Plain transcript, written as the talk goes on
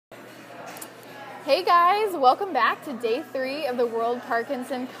Hey guys, welcome back to day 3 of the World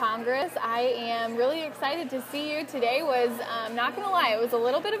Parkinson Congress. I am really excited to see you. Today was, not going to lie, it was a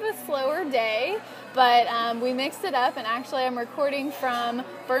little bit of a slower day, but we mixed it up, and actually I'm recording from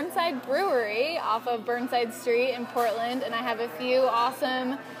Burnside Brewery off of Burnside Street in Portland, and I have a few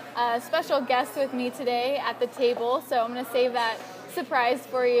awesome special guests with me today at the table, so I'm going to save that surprise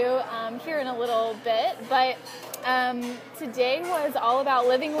for you here in a little bit. But today was all about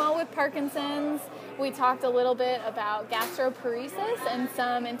living well with Parkinson's. We talked a little bit about gastroparesis and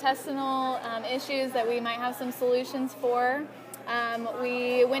some intestinal issues that we might have some solutions for.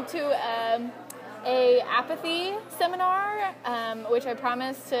 We went to a apathy seminar, which I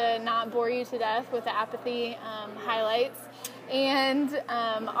promised to not bore you to death with the apathy highlights. And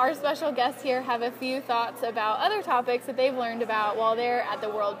our special guests here have a few thoughts about other topics that they've learned about while they're at the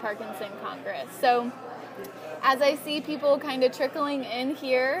World Parkinson Congress. So as I see people kind of trickling in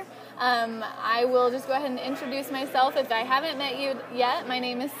here, I will just go ahead and introduce myself. If I haven't met you yet, my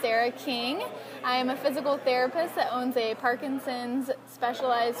name is Sarah King. I am a physical therapist that owns a Parkinson's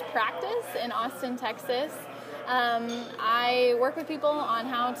specialized practice in Austin, Texas. I work with people on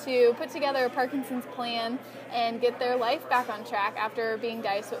how to put together a Parkinson's plan and get their life back on track after being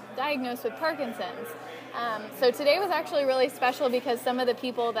diagnosed with Parkinson's. So today was actually really special because some of the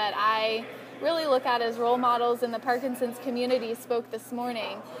people that I really look at as role models in the Parkinson's community spoke this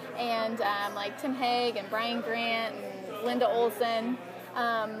morning, and like Tim Hague and Brian Grant and Linda Olson,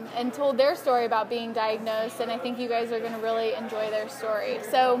 and told their story about being diagnosed, and I think you guys are going to really enjoy their story.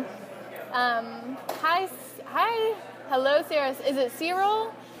 So hi, hello Sarah, is it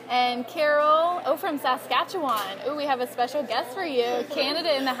Cyril and Carol? Oh, from Saskatchewan. Oh, we have a special guest for you.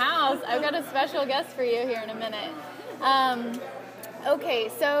 Canada in the house. I've got a special guest for you here in a minute. Okay,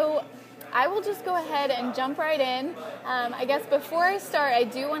 so I will just go ahead and jump right in. I guess before I start, I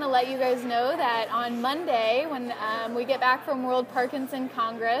do want to let you guys know that on Monday, when we get back from World Parkinson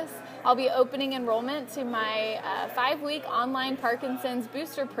Congress, I'll be opening enrollment to my 5-week online Parkinson's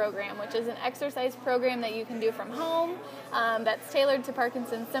booster program, which is an exercise program that you can do from home that's tailored to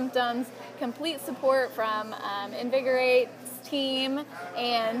Parkinson's symptoms, complete support from Invigorate's team,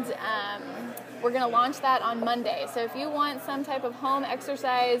 and we're going to launch that on Monday. So if you want some type of home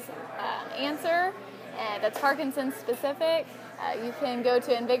exercise answer that's Parkinson's specific, you can go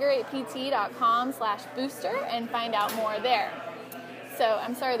to invigoratept.com/booster and find out more there. So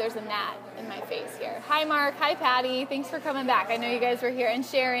I'm sorry, there's a gnat in my face here. Hi Mark, hi Patty, thanks for coming back. I know you guys were here, and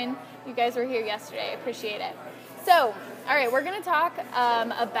Sharon, you guys were here yesterday. I appreciate it. So, all right, we're going to talk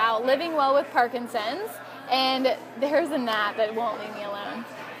about living well with Parkinson's, and there's a gnat that won't leave me alone.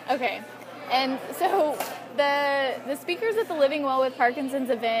 Okay. And so the speakers at the Living Well with Parkinson's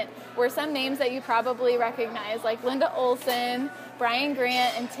event were some names that you probably recognize, like Linda Olson, Brian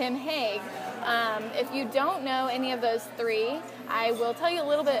Grant, and Tim Hague. If you don't know any of those three, I will tell you a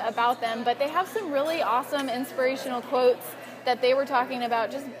little bit about them, but they have some really awesome inspirational quotes that they were talking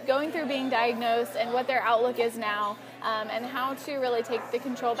about just going through being diagnosed and what their outlook is now, and how to really take the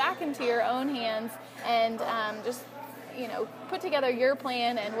control back into your own hands and just put together your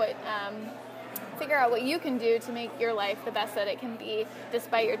plan and figure out what you can do to make your life the best that it can be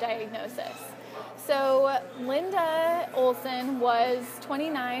despite your diagnosis. So Linda Olson was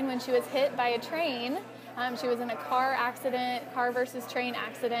 29 when she was hit by a train. She was in a car versus train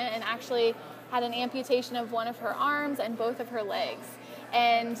accident, and actually had an amputation of one of her arms and both of her legs.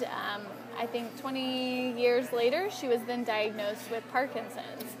 And I think 20 years later, she was then diagnosed with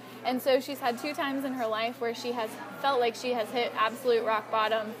Parkinson's. And so she's had 2 times in her life where she has felt like she has hit absolute rock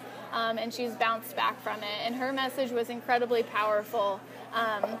bottom, and she's bounced back from it. And her message was incredibly powerful.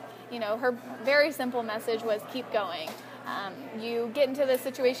 Her very simple message was keep going. You get into this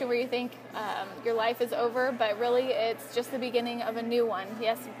situation where you think your life is over, but really it's just the beginning of a new one.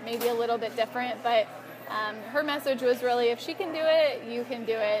 Yes, maybe a little bit different, but her message was really, if she can do it, you can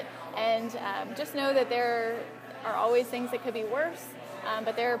do it. And just know that there are always things that could be worse,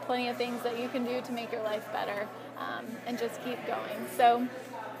 but there are plenty of things that you can do to make your life better, and just keep going. So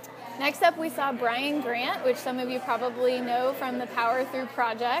next up, we saw Brian Grant, which some of you probably know from the Power Through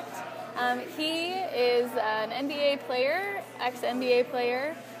Project. He is an NBA player, ex-NBA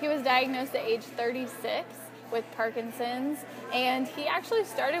player. He was diagnosed at age 36 with Parkinson's, and he actually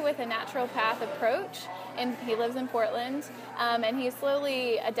started with a naturopath approach, and he lives in Portland, and he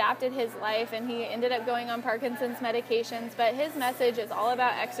slowly adapted his life, and he ended up going on Parkinson's medications, but his message is all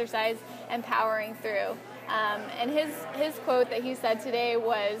about exercise and powering through. And his quote that he said today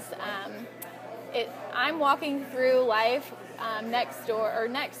was, I'm walking through life next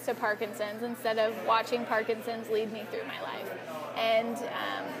to Parkinson's instead of watching Parkinson's lead me through my life. And,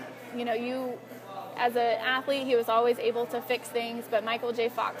 as an athlete, he was always able to fix things, but Michael J.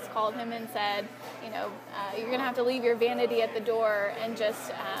 Fox called him and said, you're going to have to leave your vanity at the door and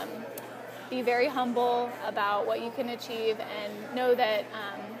just be very humble about what you can achieve, and know that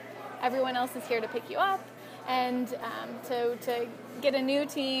everyone else is here to pick you up, and to get a new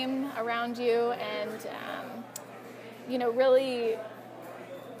team around you, and really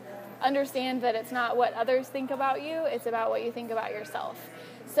understand that it's not what others think about you, it's about what you think about yourself.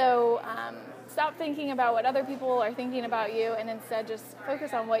 So stop thinking about what other people are thinking about you, and instead just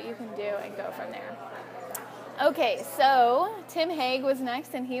focus on what you can do and go from there. Okay, so Tim Hague was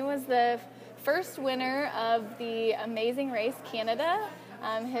next, and he was the first winner of the Amazing Race Canada.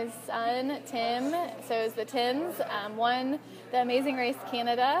 His son, Tim, so it was the Tims, won the Amazing Race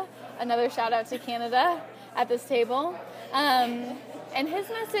Canada. Another shout out to Canada at this table. And his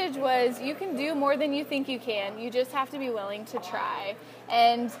message was, you can do more than you think you can. You just have to be willing to try.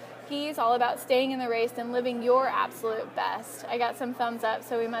 And he's all about staying in the race and living your absolute best. I got some thumbs up,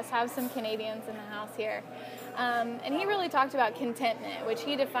 so we must have some Canadians in the house here. And he really talked about contentment, which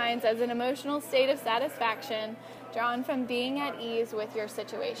he defines as an emotional state of satisfaction drawn from being at ease with your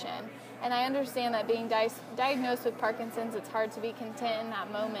situation. And I understand that being diagnosed with Parkinson's, it's hard to be content in that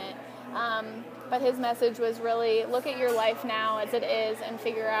moment. But his message was really look at your life now as it is and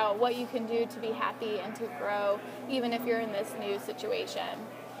figure out what you can do to be happy and to grow, even if you're in this new situation.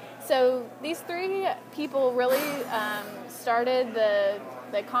 So these three people really started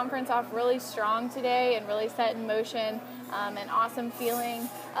the conference off really strong today, and really set in motion an awesome feeling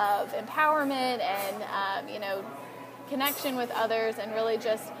of empowerment and connection with others, and really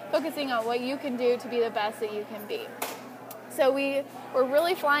just focusing on what you can do to be the best that you can be. So we were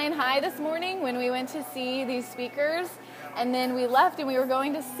really flying high this morning when we went to see these speakers, and then we left and we were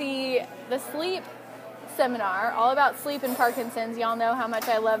going to see the sleep seminar, all about sleep and Parkinson's. Y'all know how much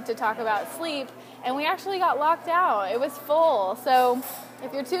I love to talk about sleep, and we actually got locked out. It was full. So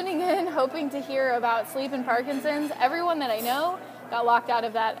if you're tuning in hoping to hear about sleep and Parkinson's, everyone that I know got locked out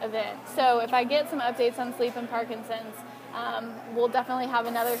of that event. So if I get some updates on sleep and Parkinson's, we'll definitely have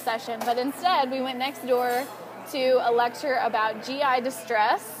another session. But instead, we went next door to a lecture about GI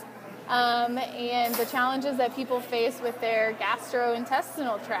distress and the challenges that people face with their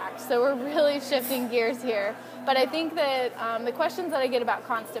gastrointestinal tract. So we're really shifting gears here. But I think that the questions that I get about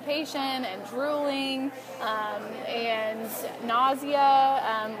constipation and drooling and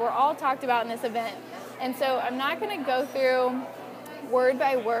nausea were all talked about in this event. And so I'm not going to go through word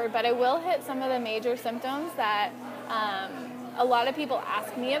by word, but I will hit some of the major symptoms that a lot of people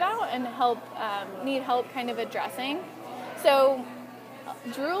ask me about and need help kind of addressing. So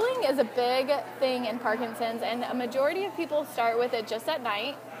drooling is a big thing in Parkinson's, and a majority of people start with it just at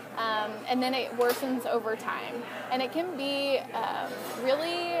night, and then it worsens over time. And it can be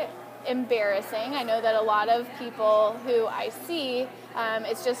really embarrassing. I know that a lot of people who I see,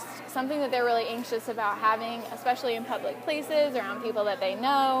 it's just something that they're really anxious about having, especially in public places, around people that they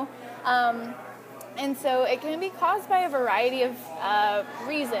know. And so it can be caused by a variety of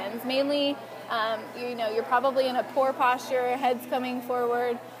reasons. Mainly, you're probably in a poor posture, head's coming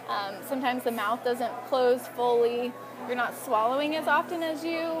forward. Sometimes the mouth doesn't close fully. You're not swallowing as often as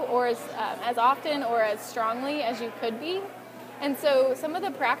often or as strongly as you could be. And so some of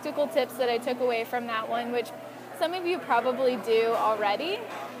the practical tips that I took away from that one, which some of you probably do already,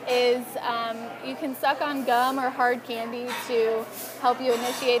 is you can suck on gum or hard candy to help you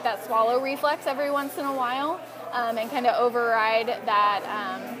initiate that swallow reflex every once in a while, and kind of override that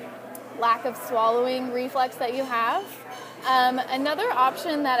lack of swallowing reflex that you have. Another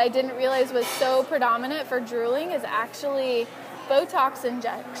option that I didn't realize was so predominant for drooling is actually Botox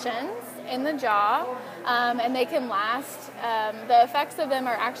injections in the jaw, and they can last. The effects of them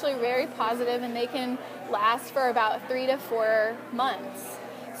are actually very positive, and they can last for about 3 to 4 months.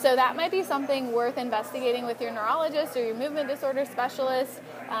 So that might be something worth investigating with your neurologist or your movement disorder specialist,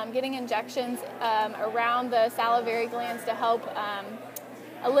 getting injections around the salivary glands to help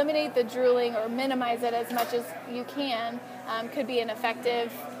eliminate the drooling or minimize it as much as you can, could be an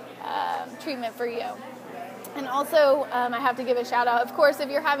effective treatment for you. And also, I have to give a shout out, of course, if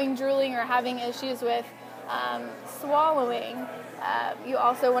you're having drooling or having issues with swallowing, you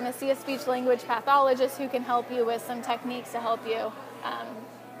also want to see a speech-language pathologist who can help you with some techniques to help you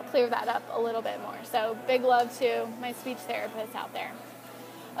clear that up a little bit more. So big love to my speech therapists out there.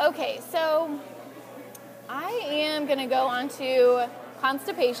 Okay, so I am going to go on to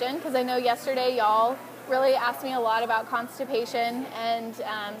constipation, because I know yesterday y'all really asked me a lot about constipation, and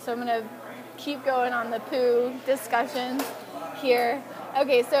so I'm going to keep going on the poo discussions here.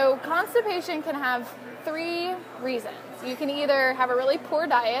 Okay, so constipation can have 3 reasons. You can either have a really poor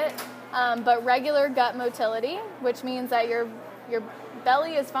diet, but regular gut motility, which means that your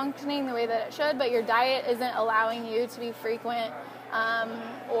belly is functioning the way that it should, but your diet isn't allowing you to be frequent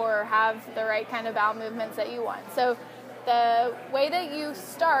or have the right kind of bowel movements that you want. So the way that you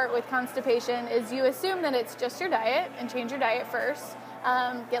start with constipation is you assume that it's just your diet and change your diet first.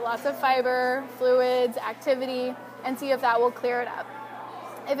 Get lots of fiber, fluids, activity, and see if that will clear it up.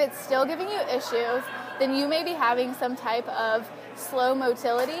 If it's still giving you issues, then you may be having some type of slow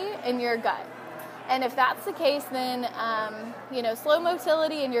motility in your gut. And if that's the case, then, slow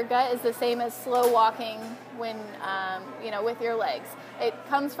motility in your gut is the same as slow walking when, with your legs. It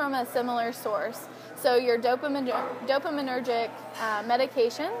comes from a similar source. So your dopaminergic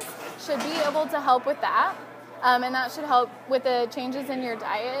medications should be able to help with that. And that should help with the changes in your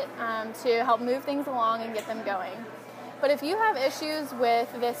diet to help move things along and get them going. But if you have issues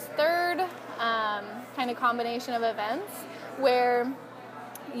with this third kind of combination of events where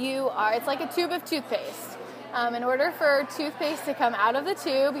it's like a tube of toothpaste. In order for toothpaste to come out of the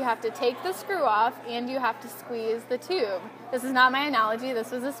tube, you have to take the screw off and you have to squeeze the tube. This is not my analogy. This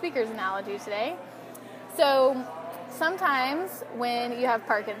was a speaker's analogy today. So sometimes when you have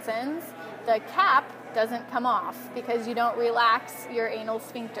Parkinson's, the cap doesn't come off because you don't relax your anal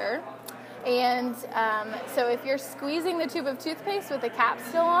sphincter. And so if you're squeezing the tube of toothpaste with the cap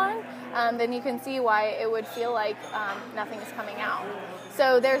still on, then you can see why it would feel like nothing's coming out.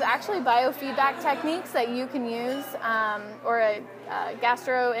 So there's actually biofeedback techniques that you can use, or a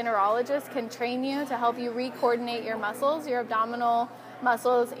gastroenterologist can train you to help you re-coordinate your muscles, your abdominal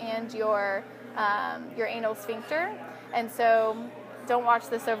muscles, and your anal sphincter. And so don't watch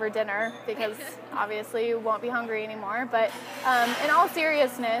this over dinner because obviously you won't be hungry anymore. But in all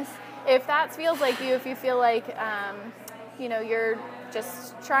seriousness, if that feels like you, if you feel like, you're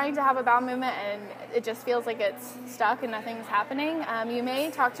just trying to have a bowel movement and it just feels like it's stuck and nothing's happening, you may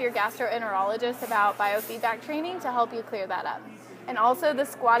talk to your gastroenterologist about biofeedback training to help you clear that up. And also the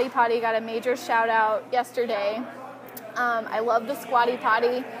squatty potty got a major shout out yesterday. I love the squatty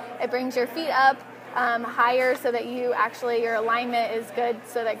potty. It brings your feet up higher so that your alignment is good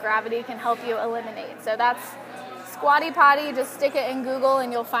so that gravity can help you eliminate. So that's squatty potty. Just stick it in Google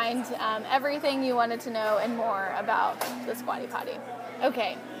and you'll find everything you wanted to know and more about the squatty potty.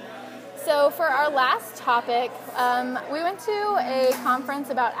 Okay, so for our last topic, we went to a conference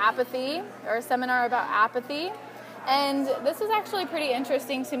about apathy, or a seminar about apathy, and this is actually pretty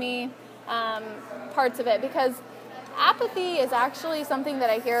interesting to me, parts of it, because apathy is actually something that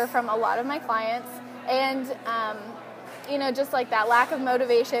I hear from a lot of my clients, and just like that lack of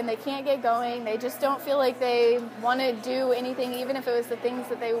motivation, they can't get going, they just don't feel like they want to do anything, even if it was the things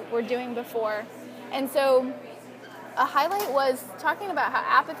that they were doing before. And so a highlight was talking about how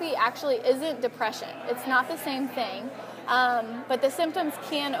apathy actually isn't depression. It's not the same thing, but the symptoms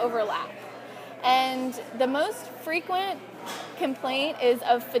can overlap. And the most frequent complaint is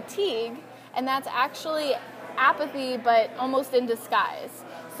of fatigue, and that's actually apathy, but almost in disguise.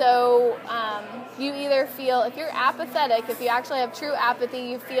 So you either feel, if you're apathetic, if you actually have true apathy,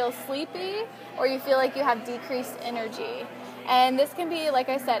 you feel sleepy or you feel like you have decreased energy. And this can be, like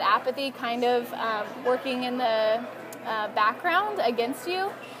I said, apathy kind of working in the background against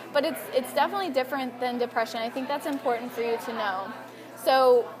you, but it's definitely different than depression. I think that's important for you to know.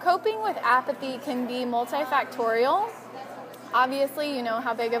 So coping with apathy can be multifactorial. Obviously, you know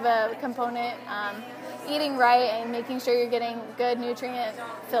how big of a component eating right and making sure you're getting good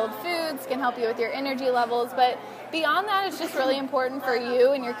nutrient-filled foods can help you with your energy levels. But beyond that, it's just really important for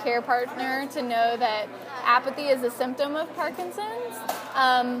you and your care partner to know that apathy is a symptom of Parkinson's,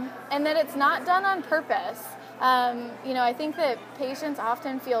 and that it's not done on purpose. I think that patients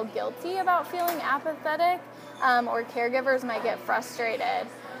often feel guilty about feeling apathetic, or caregivers might get frustrated.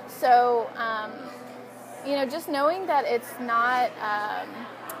 So, just knowing that it's not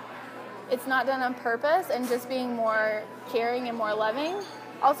done on purpose and just being more caring and more loving.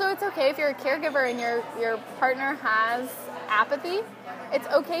 Also, it's okay if you're a caregiver and your partner has apathy. It's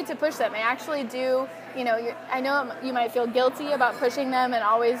okay to push them. They actually do, I know you might feel guilty about pushing them and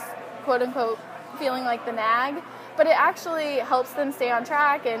always, quote unquote, feeling like the nag, but it actually helps them stay on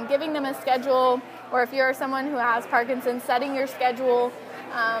track, and giving them a schedule, or if you're someone who has Parkinson's, setting your schedule,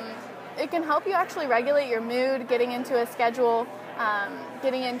 it can help you actually regulate your mood, getting into a schedule,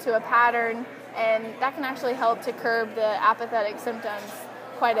 getting into a pattern, and that can actually help to curb the apathetic symptoms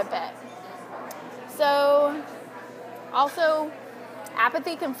quite a bit. So, also,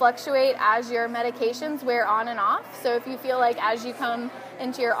 apathy can fluctuate as your medications wear on and off. So if you feel like as you come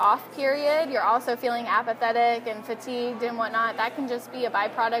into your off period, you're also feeling apathetic and fatigued and whatnot, that can just be a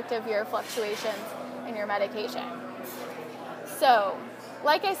byproduct of your fluctuations in your medication. So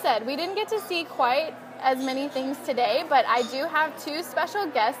like I said, we didn't get to see quite as many things today, but I do have two special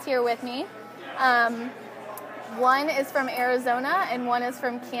guests here with me. One is from Arizona and one is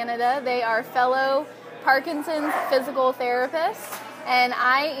from Canada. They are fellow Parkinson's physical therapists, and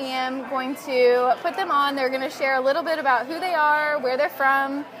I am going to put them on. They're going to share a little bit about who they are, where they're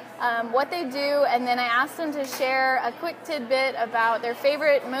from, what they do, and then I asked them to share a quick tidbit about their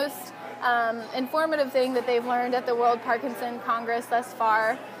favorite, most informative thing that they've learned at the World Parkinson Congress thus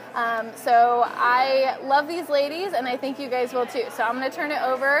far. So I love these ladies, and I think you guys will too. So I'm going to turn it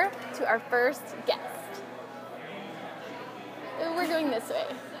over to our first guest. We're going this way.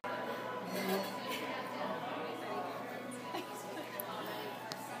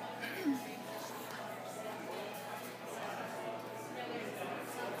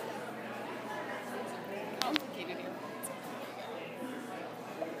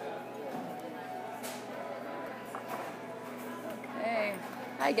 Okay.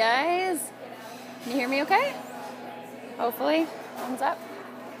 Hi guys. Can you hear me okay? Hopefully. Thumbs up.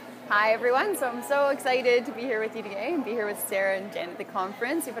 Hi everyone, so I'm so excited to be here with you today and be here with Sarah and Jen at the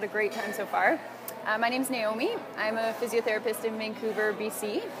conference. We've had a great time so far. My name's Naomi. I'm a physiotherapist in Vancouver,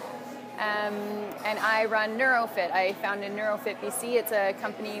 BC, and I run NeuroFit. I founded NeuroFitBC. It's a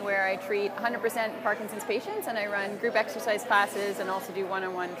company where I treat 100% Parkinson's patients, and I run group exercise classes and also do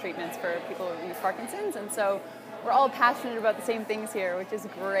one-on-one treatments for people with Parkinson's. And so we're all passionate about the same things here, which is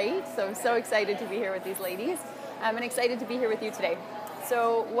great. So I'm so excited to be here with these ladies. I'm excited to be here with you today.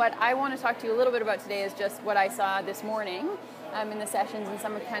 So what I want to talk to you a little bit about today is just what I saw this morning in the sessions and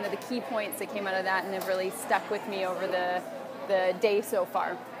some of kind of the key points that came out of that and have really stuck with me over the day so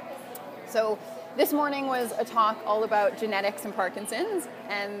far. So this morning was a talk all about genetics and Parkinson's,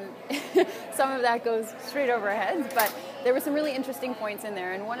 and some of that goes straight over our heads, but there were some really interesting points in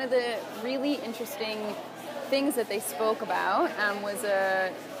there. And one of the really interesting things that they spoke about was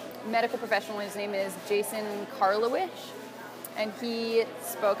a medical professional. His name is Jason Karlowich. And he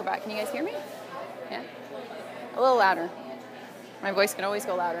spoke about, can you guys hear me? Yeah? A little louder. My voice can always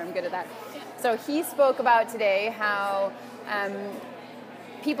go louder. I'm good at that. So he spoke about today how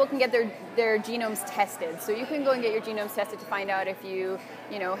people can get their genomes tested. So you can go and get your genomes tested to find out if you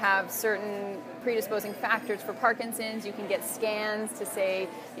have certain predisposing factors for Parkinson's. You can get scans to say,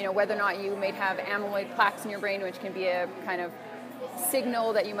 whether or not you may have amyloid plaques in your brain, which can be a kind of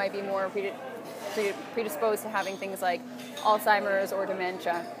signal that you might be more predisposed to having things like Alzheimer's or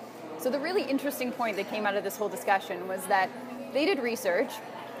dementia. So the really interesting point that came out of this whole discussion was that they did research,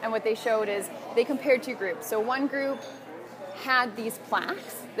 and what they showed is they compared two groups. So one group had these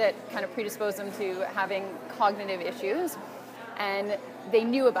plaques that kind of predisposed them to having cognitive issues, and they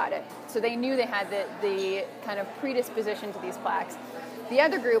knew about it. So they knew they had the kind of predisposition to these plaques. The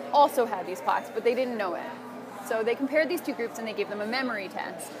other group also had these plaques, but they didn't know it. So they compared these two groups and they gave them a memory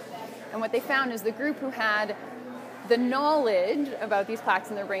test. And what they found is the group who had the knowledge about these plaques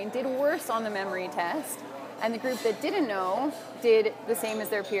in their brain did worse on the memory test, and the group that didn't know did the same as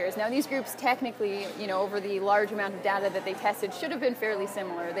their peers. Now these groups technically, over the large amount of data that they tested, should have been fairly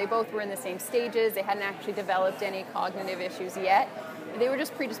similar. They both were in the same stages. They hadn't actually developed any cognitive issues yet. They were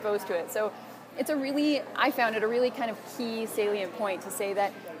just predisposed to it. So I found it a really kind of key salient point to say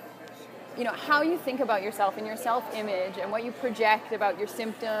that how you think about yourself and your self-image and what you project about your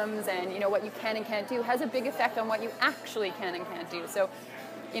symptoms and, what you can and can't do has a big effect on what you actually can and can't do. So,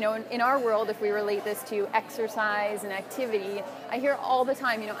 in our world, if we relate this to exercise and activity, I hear all the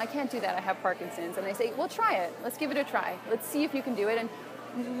time, I can't do that, I have Parkinson's. And I say, well, try it. Let's give it a try. Let's see if you can do it. And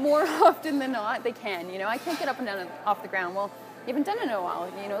more often than not, they can. I can't get up and down off the ground. Well, you haven't done it in a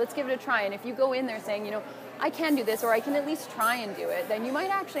while. Let's give it a try. And if you go in there saying, I can do this, or I can at least try and do it, then you might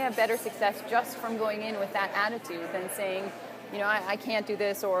actually have better success just from going in with that attitude than saying, I can't do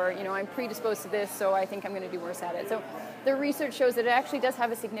this, or, I'm predisposed to this, so I think I'm going to do worse at it. So the research shows that it actually does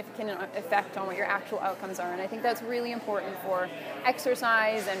have a significant effect on what your actual outcomes are, and I think that's really important for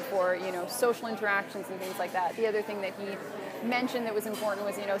exercise and for, social interactions and things like that. The other thing that he mentioned that was important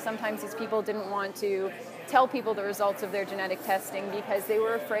was, sometimes these people didn't want to tell people the results of their genetic testing because they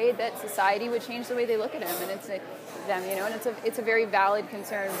were afraid that society would change the way they look at them, and it's a very valid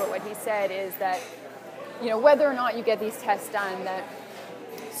concern. But what he said is that, whether or not you get these tests done, that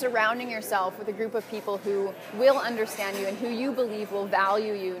surrounding yourself with a group of people who will understand you and who you believe will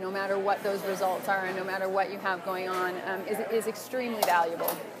value you no matter what those results are and no matter what you have going on is extremely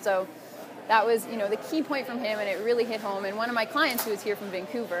valuable. So that was, the key point from him, and it really hit home. And one of my clients who is here from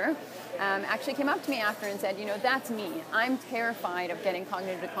Vancouver actually came up to me after and said, that's me. I'm terrified of getting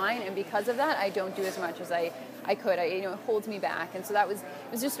cognitive decline, and because of that, I don't do as much as I could. It holds me back. And so it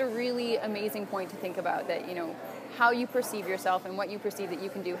was just a really amazing point to think about, that, how you perceive yourself and what you perceive that you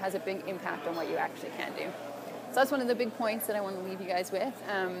can do has a big impact on what you actually can do. So that's one of the big points that I want to leave you guys with.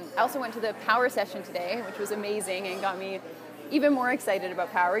 I also went to the power session today, which was amazing and got me even more excited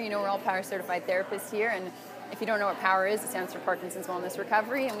about power. You know, we're all power certified therapists here, and if you don't know what power is, it stands for Parkinson's Wellness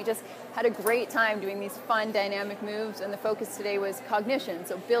Recovery, and we just had a great time doing these fun, dynamic moves, and the focus today was cognition,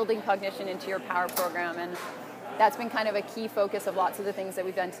 so building cognition into your power program, and that's been kind of a key focus of lots of the things that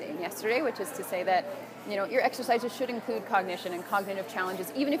we've done today and yesterday, which is to say that, you know, your exercises should include cognition and cognitive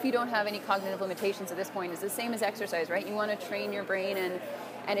challenges, even if you don't have any cognitive limitations at this point. It's the same as exercise, right? You want to train your brain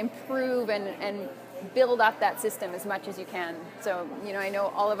and improve and build up that system as much as you can. So, you know, I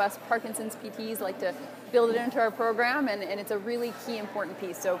know all of us Parkinson's PTs like to build it into our program, and it's a really key, important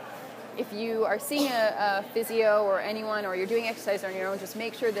piece. So if you are seeing a physio or anyone, or you're doing exercise on your own, just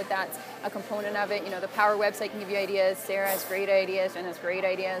make sure that that's a component of it. You know, the Power website can give you ideas. Sarah has great ideas, Jen has great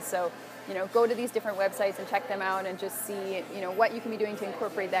ideas. So, you know, go to these different websites and check them out and just see, you know, what you can be doing to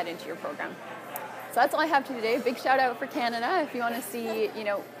incorporate that into your program. So that's all I have to today. Big shout out for Canada. If you want to see, you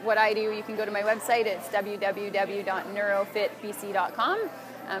know, what I do, you can go to my website. It's www.neurofitbc.com.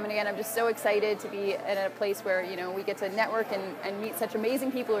 And again, I'm just so excited to be at a place where, you know, we get to network and meet such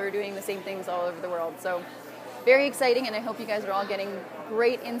amazing people who are doing the same things all over the world. So very exciting, and I hope you guys are all getting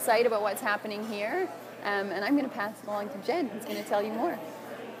great insight about what's happening here. And I'm going to pass it along to Jen, who's going to tell you more.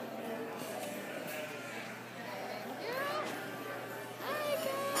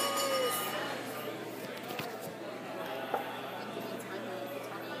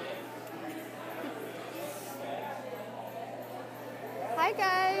 Hi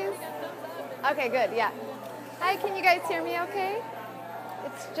guys. Okay, good, yeah. Hi, can you guys hear me okay?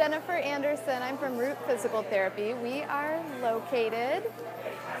 It's Jennifer Anderson. I'm from Root Physical Therapy. We are located...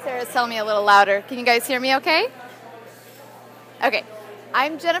 Sarah's telling me a little louder. Can you guys hear me okay? Okay.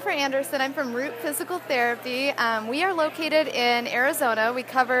 I'm Jennifer Anderson. I'm from Root Physical Therapy. We are located in Arizona. We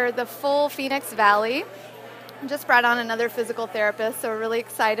cover the full Phoenix Valley. Just brought on another physical therapist, so we're really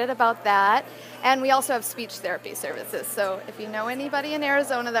excited about that. And we also have speech therapy services. So if you know anybody in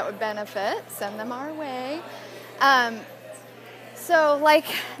Arizona that would benefit, send them our way. So like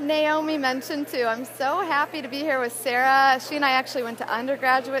Naomi mentioned too, I'm so happy to be here with Sarah. She and I actually went to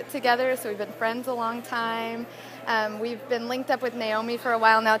undergraduate together, so we've been friends a long time. We've been linked up with Naomi for a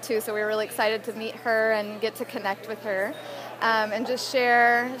while now too, so we're really excited to meet her and get to connect with her and just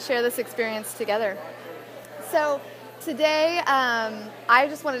share this experience together. So today, I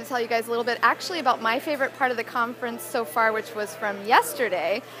just wanted to tell you guys a little bit actually about my favorite part of the conference so far, which was from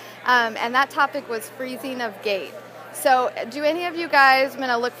yesterday, and that topic was freezing of gait. So do any of you guys, I'm going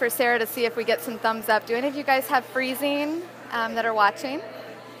to look for Sarah to see if we get some thumbs up, do any of you guys have freezing that are watching?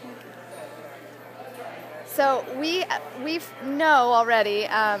 So we know already,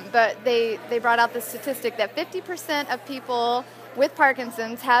 but they brought out the statistic that 50% of people with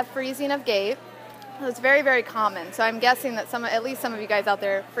Parkinson's have freezing of gait. It's very, very common. So I'm guessing that at least some of you guys out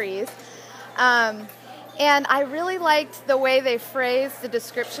there freeze. And I really liked the way they phrased the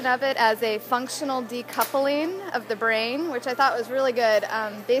description of it as a functional decoupling of the brain, which I thought was really good.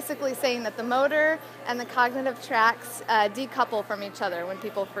 Basically saying that the motor and the cognitive tracts decouple from each other when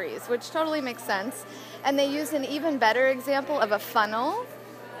people freeze, which totally makes sense. And they used an even better example of a funnel.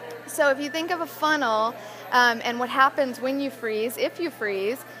 So if you think of a funnel and what happens when you freeze, if you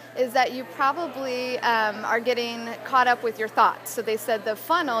freeze, is that you probably are getting caught up with your thoughts. So they said the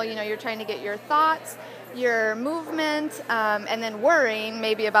funnel, you know, you're trying to get your thoughts, your movement, and then worrying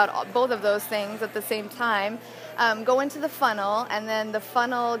maybe about both of those things at the same time, go into the funnel, and then the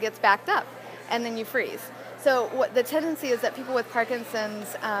funnel gets backed up, and then you freeze. So what the tendency is that people with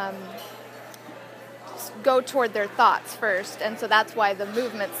Parkinson's go toward their thoughts first, and so that's why the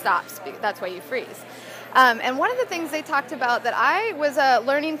movement stops. That's why you freeze. And one of the things they talked about that was a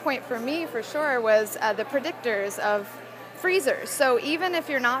learning point for me for sure was the predictors of freezers. So even if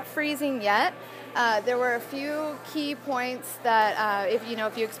you're not freezing yet, there were a few key points that if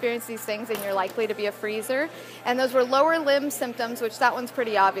you experience these things, then you're likely to be a freezer. And those were lower limb symptoms, which that one's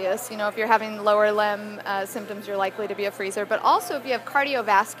pretty obvious. You know, if you're having lower limb symptoms, you're likely to be a freezer. But also if you have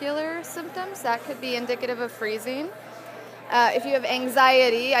cardiovascular symptoms, that could be indicative of freezing. If you have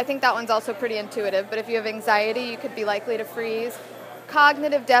anxiety, I think that one's also pretty intuitive, but if you have anxiety, you could be likely to freeze.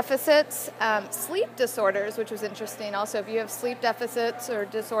 Cognitive deficits, sleep disorders, which was interesting. Also, if you have sleep deficits or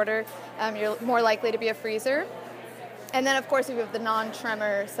disorder, you're more likely to be a freezer. And then, of course, if you have the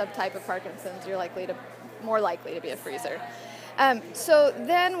non-tremor subtype of Parkinson's, you're more likely to be a freezer. So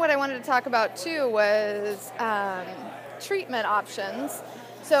then what I wanted to talk about, too, was treatment options.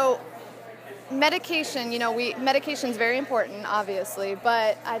 So medication, medication is very important, obviously,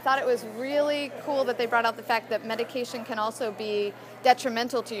 but I thought it was really cool that they brought out the fact that medication can also be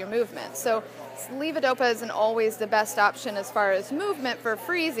detrimental to your movement. So levodopa isn't always the best option as far as movement for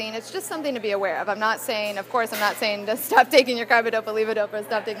freezing. It's just something to be aware of. I'm not saying to stop taking your carbidopa, levodopa,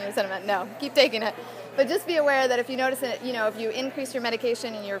 stop taking your Cinnamon. No, keep taking it. But just be aware that if you notice it, if you increase your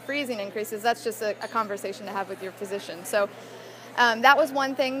medication and your freezing increases, that's just a conversation to have with your physician. So that was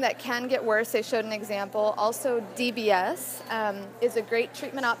one thing that can get worse. They showed an example. Also, DBS is a great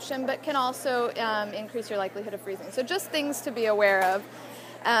treatment option, but can also increase your likelihood of freezing. So just things to be aware of.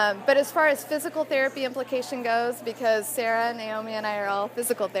 But as far as physical therapy implication goes, because Sarah, Naomi, and I are all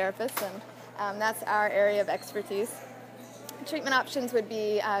physical therapists, and that's our area of expertise, treatment options would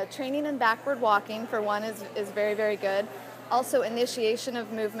be training and backward walking, for one, is very, very good. Also, initiation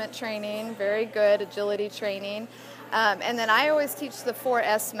of movement training, very good, agility training. And then I always teach the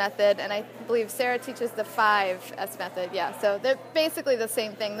 4S method, and I believe Sarah teaches the 5S method. Yeah, so they're basically the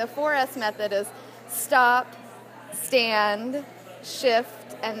same thing. The 4S method is stop, stand,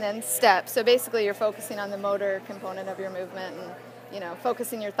 shift, and then step. So basically you're focusing on the motor component of your movement and,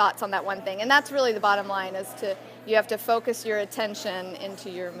 focusing your thoughts on that one thing. And that's really the bottom line, you have to focus your attention into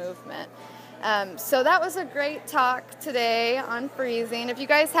your movement. So that was a great talk today on freezing. If you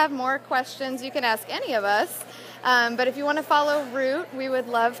guys have more questions, you can ask any of us. But if you want to follow Root, we would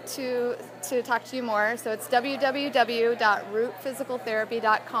love to talk to you more. So it's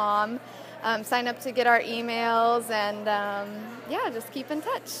www.rootphysicaltherapy.com. Sign up to get our emails, and just keep in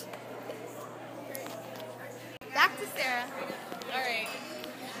touch. Back to Sarah. All right.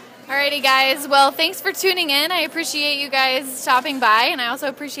 Alrighty, guys. Well, thanks for tuning in. I appreciate you guys stopping by, and I also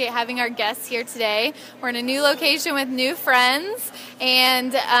appreciate having our guests here today. We're in a new location with new friends,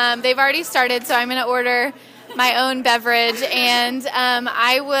 and they've already started, so I'm going to order my own beverage, and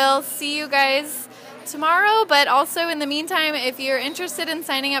I will see you guys tomorrow. But also in the meantime, if you're interested in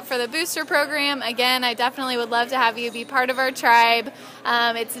signing up for the booster program, again, I definitely would love to have you be part of our tribe.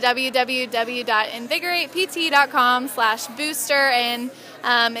 It's www.invigoratept.com/booster, and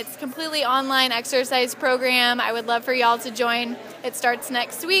it's a completely online exercise program. I would love for y'all to join. It starts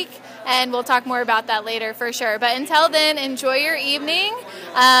next week, and we'll talk more about that later for sure. But until then, enjoy your evening.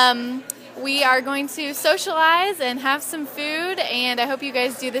 We are going to socialize and have some food, and I hope you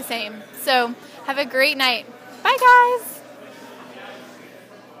guys do the same. So have a great night. Bye, guys.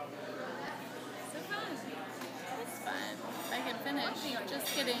 So fun. It's fun. I can finish. Just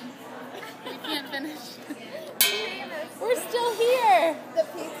kidding. We can't finish. We're still here. The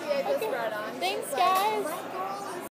PTA just brought on. Thanks, She's guys. like, oh my God.